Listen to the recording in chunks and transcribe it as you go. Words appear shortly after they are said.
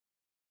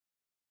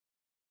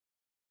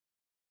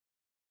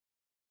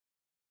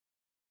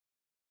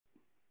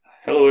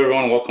Hello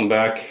everyone, welcome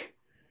back.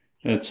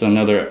 It's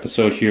another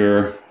episode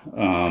here.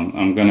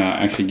 I'm gonna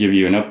actually give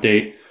you an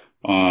update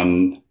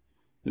on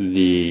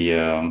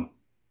the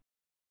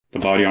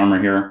body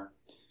armor here.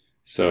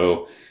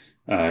 So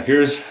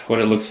here's what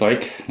it looks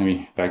like. Let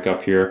me back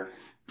up here.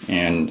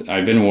 And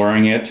I've been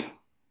wearing it.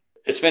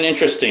 It's been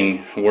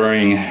interesting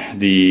wearing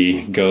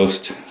the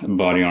Ghost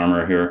body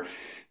armor here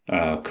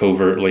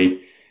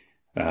covertly.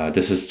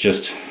 This is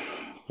just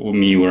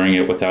me wearing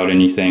it without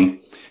anything.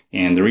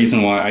 And the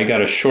reason why I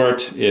got a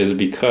short is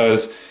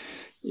because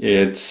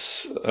it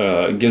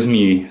gives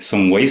me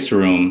some waist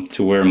room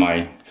to wear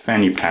my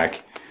fanny pack.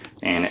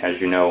 And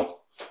as you know,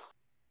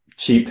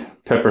 cheap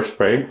pepper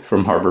spray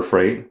from Harbor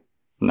Freight,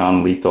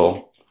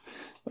 non-lethal,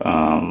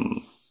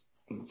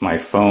 my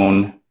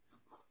phone,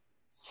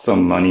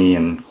 some money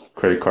and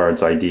credit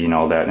cards, ID and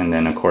all that. And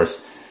then of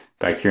course,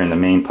 back here in the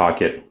main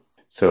pocket.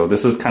 So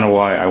this is kind of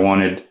why I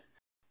wanted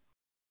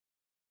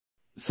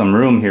some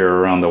room here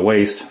around the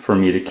waist for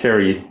me to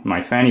carry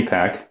my fanny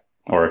pack,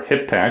 or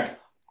hip pack,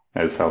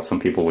 as how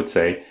some people would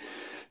say,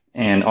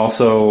 and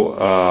also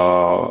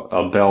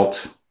a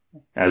belt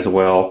as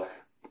well,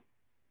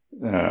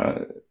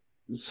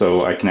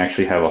 so I can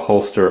actually have a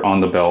holster on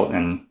the belt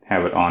and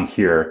have it on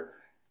here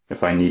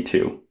if I need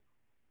to.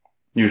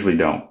 Usually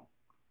don't.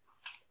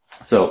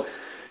 So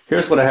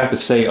here's what I have to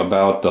say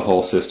about the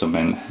whole system,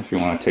 and if you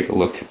want to take a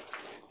look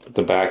at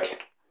the back,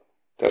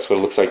 that's what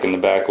it looks like in the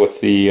back with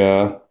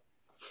the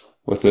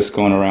with this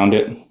going around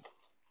it.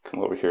 Come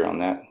over here on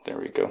that. There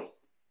we go.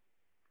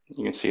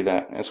 You can see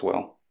that as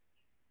well.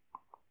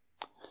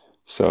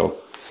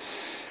 So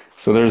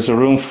there's a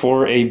room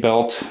for a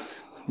belt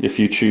if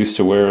you choose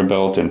to wear a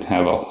belt and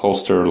have a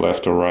holster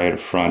left or right or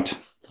front,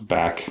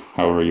 back,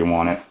 however you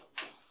want it.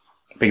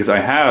 Because I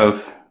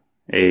have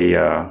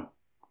a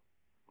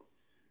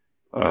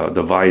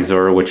the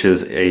visor, which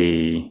is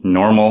a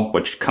normal,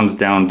 which comes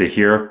down to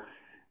here.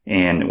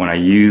 And when I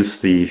use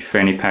the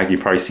fanny pack,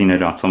 you've probably seen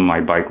it on some of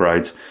my bike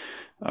rides.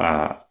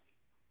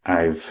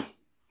 I've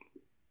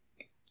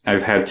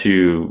had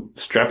to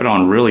strap it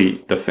on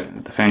really, the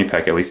fanny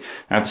pack at least,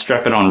 I have to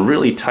strap it on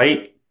really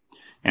tight.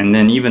 And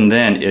then even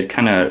then, it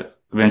kind of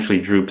eventually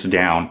droops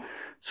down.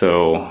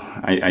 So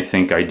I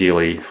think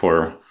ideally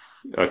for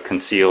a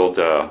concealed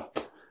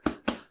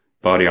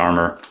body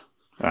armor,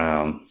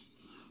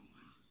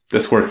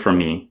 this worked for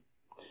me.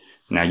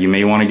 Now you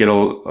may want to get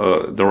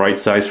the right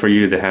size for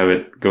you to have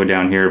it go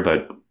down here,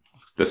 but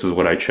this is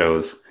what I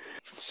chose.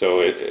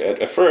 So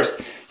at first,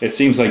 it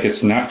seems like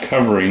it's not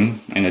covering,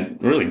 and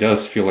it really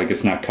does feel like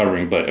it's not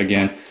covering, but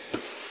again,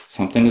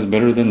 something is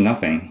better than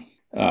nothing.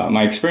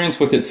 My experience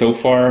with it so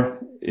far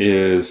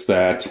is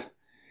that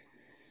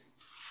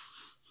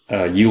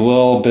you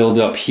will build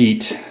up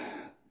heat,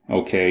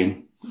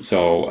 okay?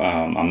 So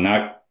I'm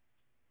not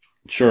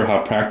sure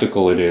how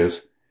practical it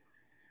is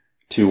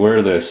to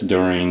wear this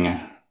during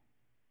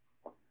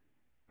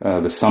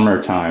the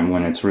summertime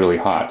when it's really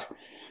hot.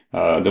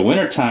 The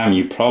wintertime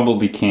you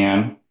probably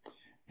can,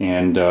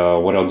 and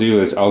what I'll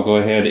do is I'll go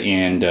ahead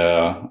and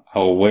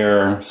I'll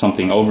wear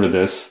something over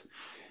this.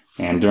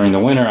 And during the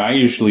winter I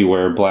usually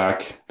wear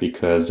black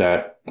because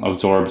that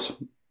absorbs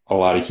a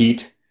lot of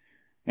heat.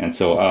 And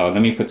so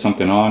let me put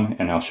something on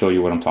and I'll show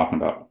you what I'm talking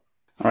about.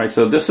 Alright,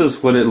 so this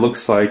is what it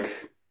looks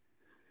like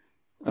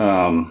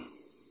when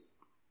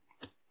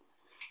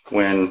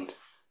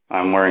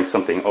I'm wearing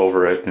something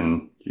over it,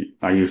 and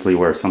I usually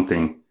wear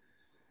something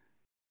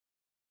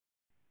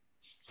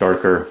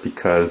darker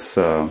because,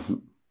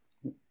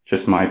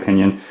 just my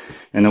opinion,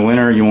 in the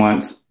winter you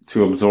want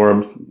to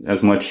absorb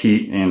as much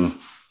heat, and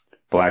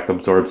black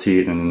absorbs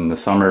heat, and in the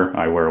summer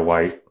I wear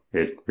white.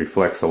 It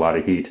reflects a lot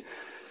of heat.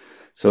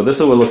 So this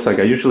is what it looks like.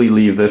 I usually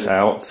leave this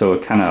out so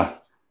it kind of,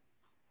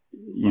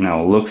 you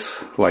know,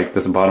 looks like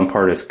this bottom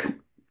part is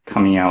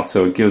coming out,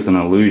 so it gives an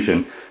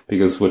illusion,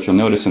 because what you'll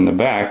notice in the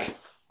back,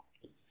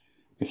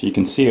 if you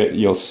can see it,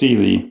 you'll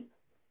see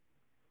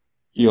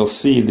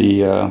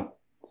the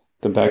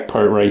back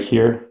part right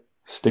here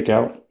stick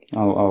out.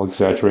 I'll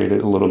exaggerate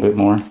it a little bit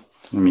more.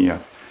 Let me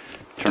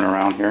turn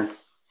around here.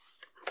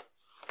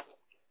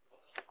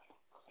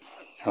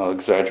 I'll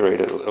exaggerate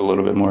it a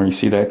little bit more. You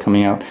see that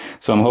coming out?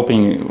 So I'm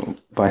hoping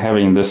by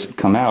having this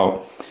come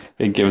out,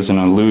 it gives an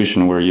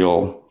illusion where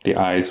the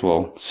eyes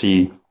will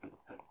see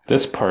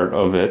this part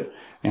of it,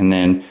 and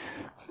then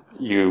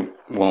you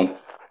won't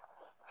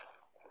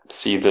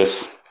see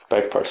this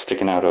back part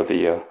sticking out of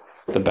the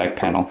back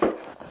panel.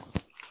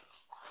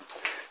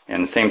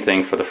 And the same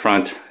thing for the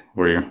front,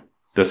 where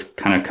this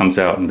kind of comes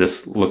out and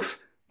this looks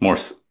more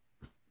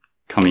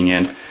coming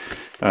in.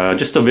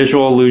 Just a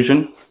visual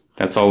illusion.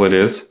 That's all it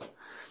is.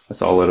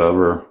 That's all it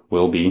ever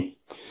will be.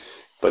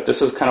 But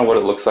this is kind of what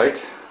it looks like.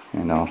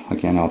 And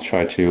again, I'll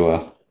try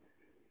to...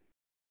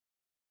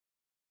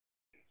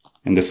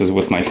 and this is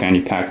with my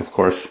fanny pack, of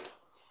course.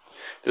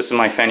 This is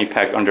my fanny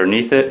pack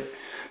underneath it.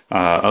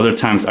 Other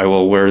times I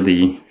will wear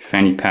the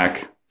fanny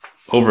pack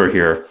over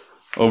here,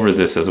 over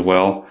this as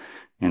well.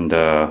 And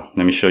let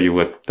me show you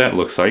what that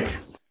looks like.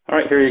 All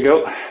right, here you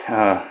go.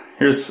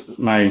 Here's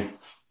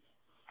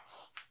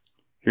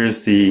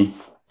the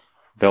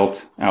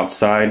belt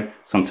outside.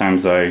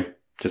 Sometimes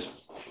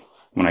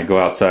when I go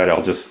outside,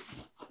 I'll just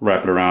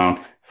wrap it around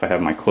if I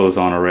have my clothes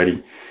on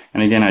already.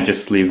 And again, I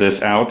just leave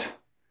this out.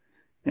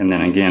 And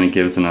then again, it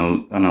gives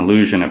an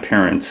illusion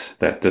appearance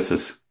that this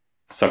is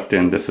sucked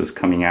in, this is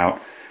coming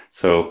out.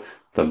 So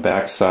the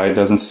back side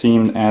doesn't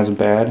seem as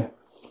bad.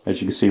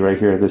 As you can see right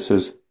here, this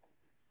is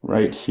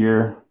right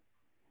here.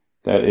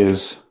 That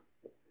is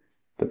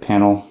the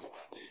panel.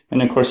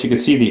 And of course, you can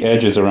see the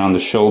edges around the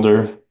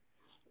shoulder.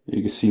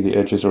 You can see the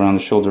edges around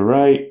the shoulder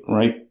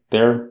right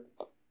there.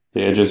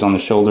 The edges on the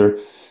shoulder.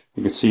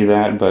 You can see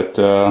that, but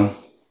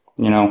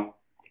you know,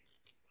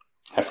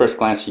 at first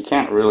glance, you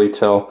can't really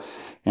tell.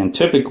 And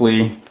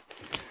typically,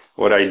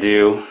 what I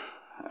do,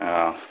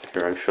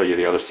 here, I'll show you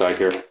the other side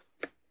here.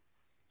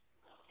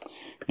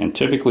 And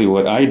typically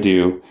what I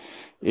do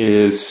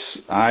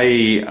is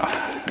I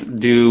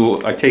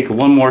take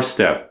one more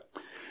step.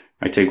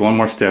 I take one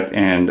more step,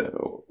 and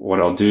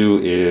what I'll do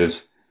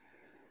is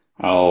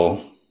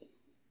I'll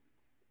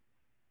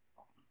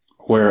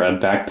wear a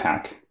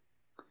backpack.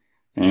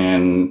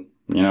 And,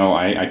 you know,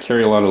 I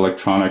carry a lot of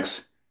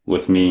electronics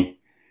with me,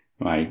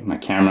 my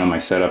camera, my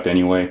setup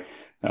anyway,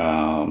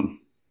 the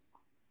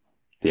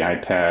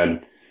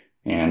iPad,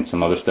 and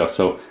some other stuff.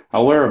 So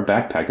I'll wear a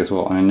backpack as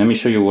well. And let me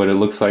show you what it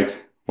looks like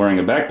wearing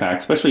a backpack,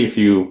 especially if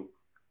you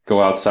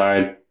go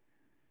outside.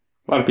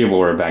 A lot of people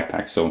wear a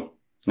backpack, so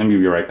let me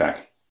be right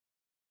back.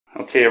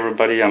 Okay,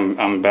 everybody,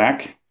 I'm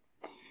back,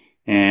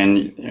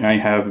 and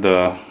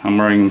I'm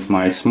wearing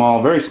my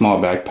very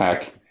small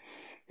backpack,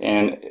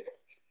 and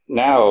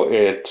now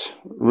it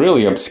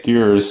really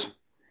obscures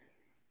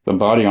the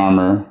body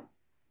armor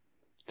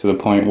to the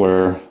point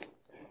where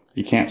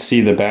you can't see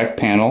the back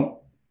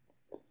panel.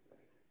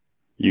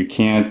 You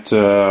can't,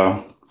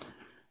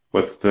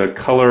 with the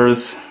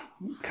colors,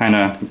 kind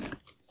of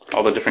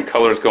all the different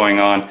colors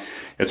going on,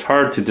 it's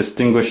hard to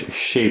distinguish the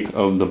shape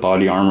of the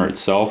body armor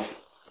itself,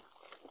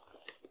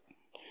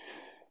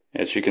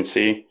 as you can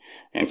see.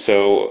 And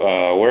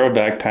so wear a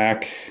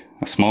backpack,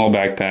 a small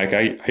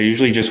backpack. I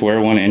usually just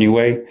wear one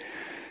anyway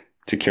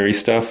to carry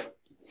stuff.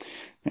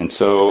 And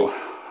so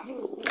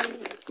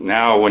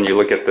now when you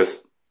look at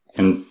this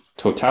in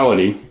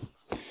totality,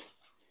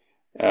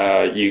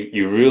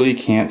 you really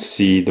can't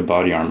see the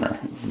body armor.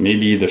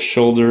 Maybe the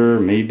shoulder,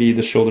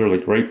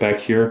 like right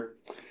back here.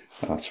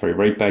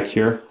 Right back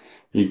here.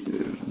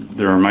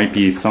 There might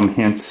be some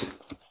hints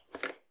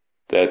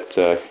that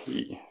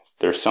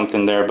there's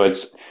something there,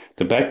 but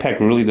the backpack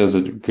really does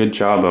a good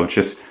job of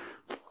just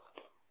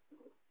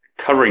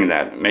covering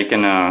that,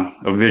 making a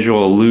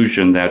visual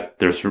illusion that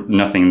there's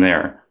nothing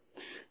there.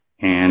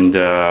 And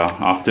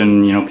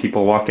often, you know,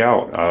 people walk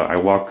out. I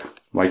walk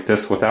like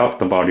this without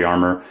the body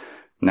armor.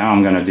 Now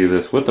I'm going to do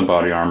this with the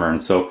body armor.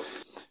 And so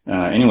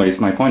anyways,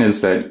 my point is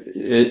that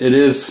it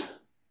is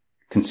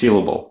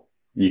concealable.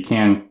 You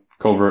can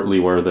covertly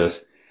wear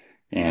this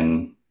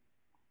and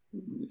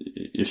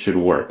it should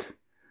work.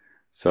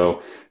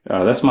 So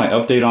that's my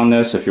update on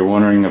this. If you're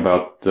wondering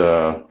about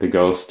the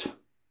Ghost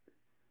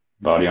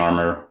body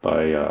armor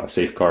by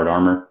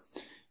SafegardArmor,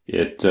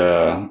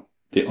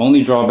 the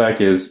only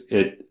drawback is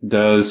it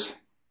does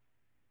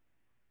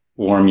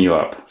warm you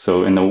up.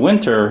 So in the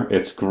winter,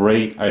 it's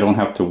great. I don't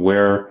have to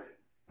wear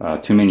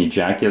too many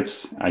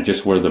jackets. I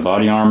just wear the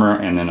body armor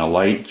and then a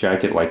light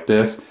jacket like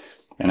this.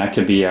 And I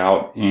could be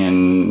out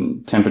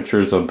in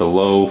temperatures of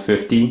below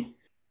 50.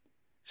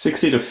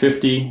 60 to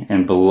 50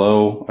 and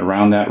below,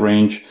 around that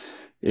range,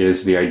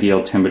 is the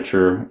ideal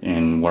temperature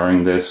in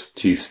wearing this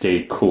to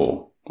stay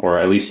cool. Or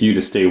at least you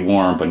to stay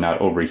warm but not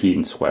overheat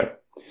and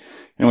sweat.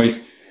 Anyways,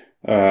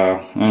 I'm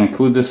going to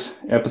include this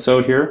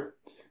episode here.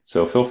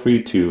 So feel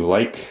free to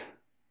like,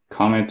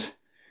 comment,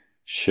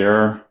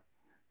 share,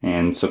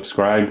 and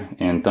subscribe,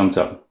 and thumbs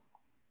up.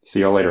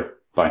 See y'all later.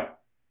 Bye.